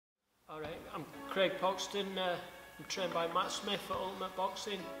Alright, I'm Craig Poxton, I'm trained by Matt Smith at Ultimate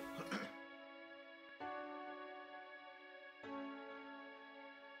Boxing.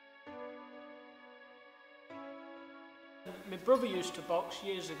 My brother used to box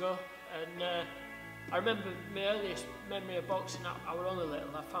years ago, and I remember my earliest memory of boxing, I was only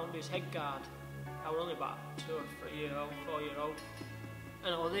little. I found his head guard. I was only about 2 or 3 year old, 4 year old.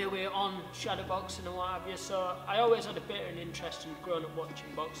 And I was there with on shadow boxing and what have you, so I always had a bit of an interest in growing up watching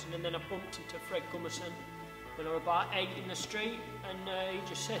boxing. And then I bumped into Fred Gummerson when I was about 8 in the street, and he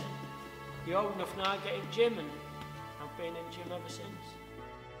just said, "You're old enough now, get in gym," and I've been in gym ever since.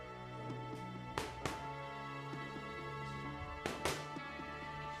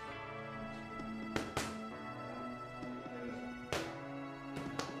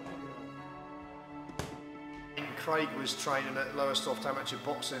 Craig was training at Lowestoft Amateur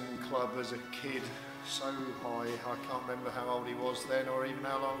Boxing Club as a kid, so high, I can't remember how old he was then or even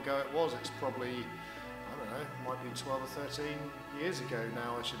how long ago it was. It's probably, I don't know, might be 12 or 13 years ago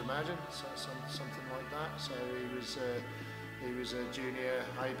now, I should imagine, so something like that. So he was a junior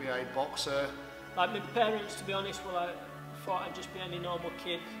ABA boxer. Like my parents, to be honest, well, I thought I'd just be any normal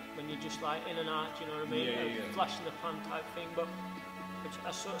kid when you're just like in and out, you know what I mean? Yeah. Flash in the pan type thing, but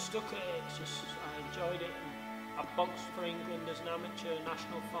I sort of stuck at it. It's just, I enjoyed it. I boxed for England as an amateur,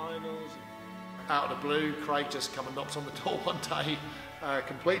 national finals. Out of the blue, Craig just come and knocked on the door one day,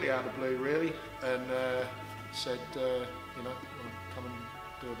 completely out of the blue really, and said, you know, come and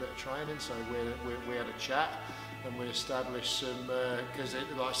do a bit of training. So we had a chat and we established some, because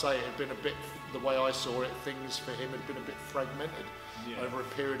like I say, it had been a bit, the way I saw it, things for him had been a bit fragmented over a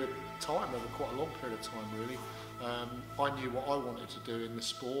period of time, over quite a long period of time really. I knew what I wanted to do in the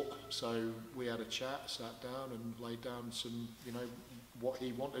sport, so we had a chat, sat down and laid down some, you know, what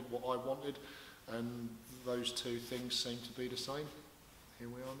he wanted, what I wanted, and those two things seem to be the same. Here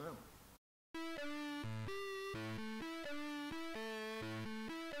we are now.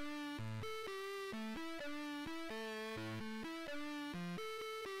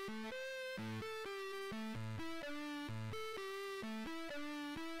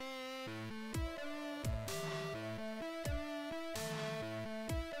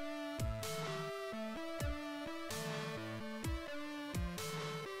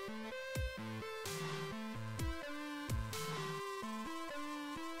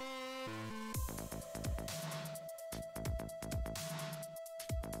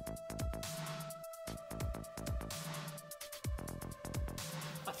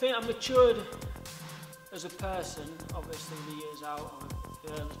 I think I matured as a person, obviously the years out, or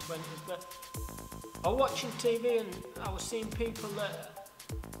the early 20s, but I was watching TV and I was seeing people that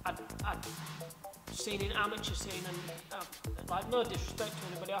I'd seen in amateur scene, and like, no disrespect to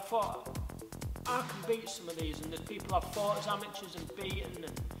anybody, I thought I can beat some of these, and there's people I've fought as amateurs and beaten,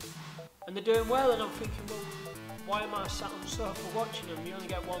 and they're doing well, and I'm thinking, well, why am I sat on the sofa watching them? You only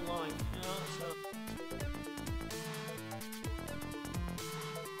get one life, you know, so.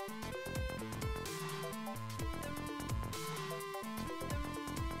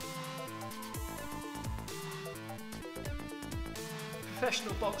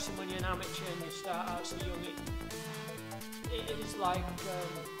 Professional boxing, when you're an amateur and you start out so young, it is like,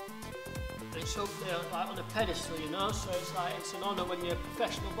 it's up there like on a pedestal, you know, so it's like, it's an honour when you're a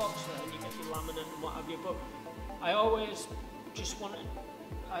professional boxer and you get your laminate and what have you, but I always just wanted,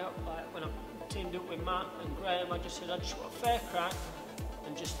 like when I teamed up with Matt and Graham, I just said I just want a fair crack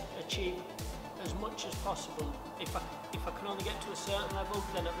and just achieve as much as possible. If I can only get to a certain level,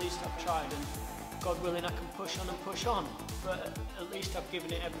 then at least I've tried, and God willing, I can push on and push on, but at least I've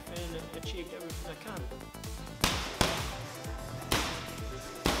given it everything and achieved everything I can.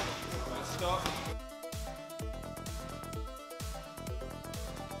 Let's go.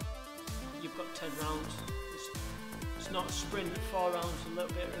 You've got 10 rounds. It's not a sprint, 4 rounds, a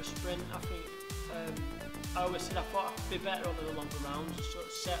little bit of a sprint. I think, I always said I thought I'd be better over the longer rounds, just sort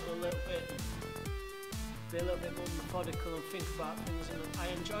of settle a little bit, and be a little bit more methodical and think about things, and I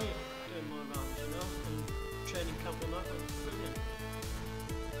enjoy it, doing more rounds, you know, and training camp and that was brilliant.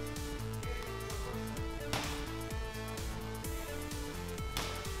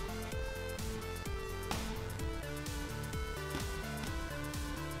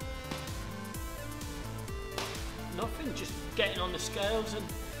 Nothing, just getting on the scales, and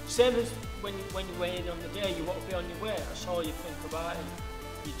same as when you weigh in on the day, you want to be on your weight, that's all you think about, and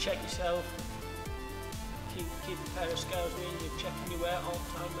you check yourself. Keep a pair of scales with you, you're checking your weight all the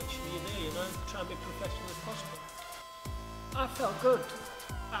time, make sure you're there, you know, try and be professional as possible. I felt good.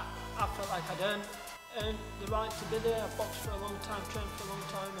 I felt like I'd earned the right to be there. I boxed for a long time, trained for a long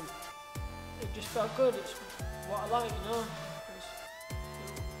time, and it just felt good. It's what I like, you know.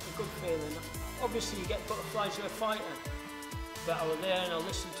 It's a good feeling. Obviously you get butterflies, you're a fighter, but I was there and I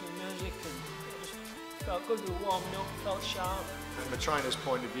listened to the music and it just felt good. We were warming up, felt sharp. From the trainer's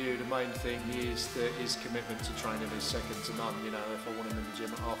point of view, the main thing is that his commitment to training is second to none. You know, if I want him in the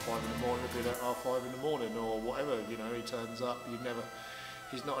gym at 5:30 in the morning, it'll be at 5:30 in the morning or whatever. You know, he turns up.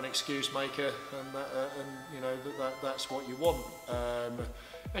 He's not an excuse maker, and you know that's what you want.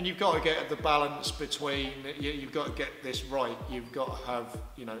 And you've got to get the balance between. You've got to get this right. You've got to have,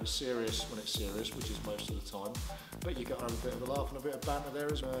 you know, serious when it's serious, which is most of the time. But you've got to have a bit of a laugh and a bit of banter there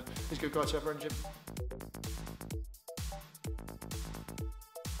as well. He's a good guy to have around, Jim.